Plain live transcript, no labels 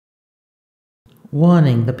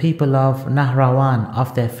warning the people of Nahrawan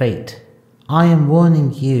of their fate. I am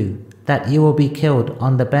warning you that you will be killed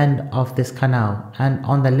on the bend of this canal and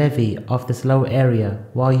on the levee of this low area,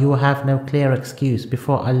 while you will have no clear excuse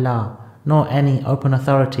before Allah, nor any open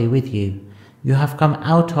authority with you. You have come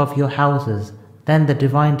out of your houses, then the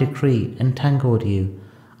divine decree entangled you.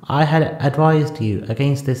 I had advised you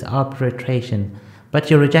against this arbitration,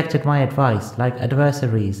 but you rejected my advice like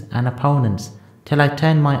adversaries and opponents, till I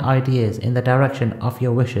turned my ideas in the direction of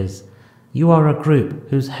your wishes. You are a group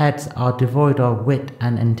whose heads are devoid of wit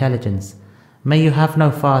and intelligence. May you have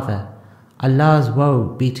no father. Allah's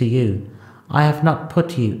woe be to you. I have not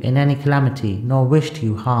put you in any calamity nor wished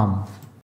you harm.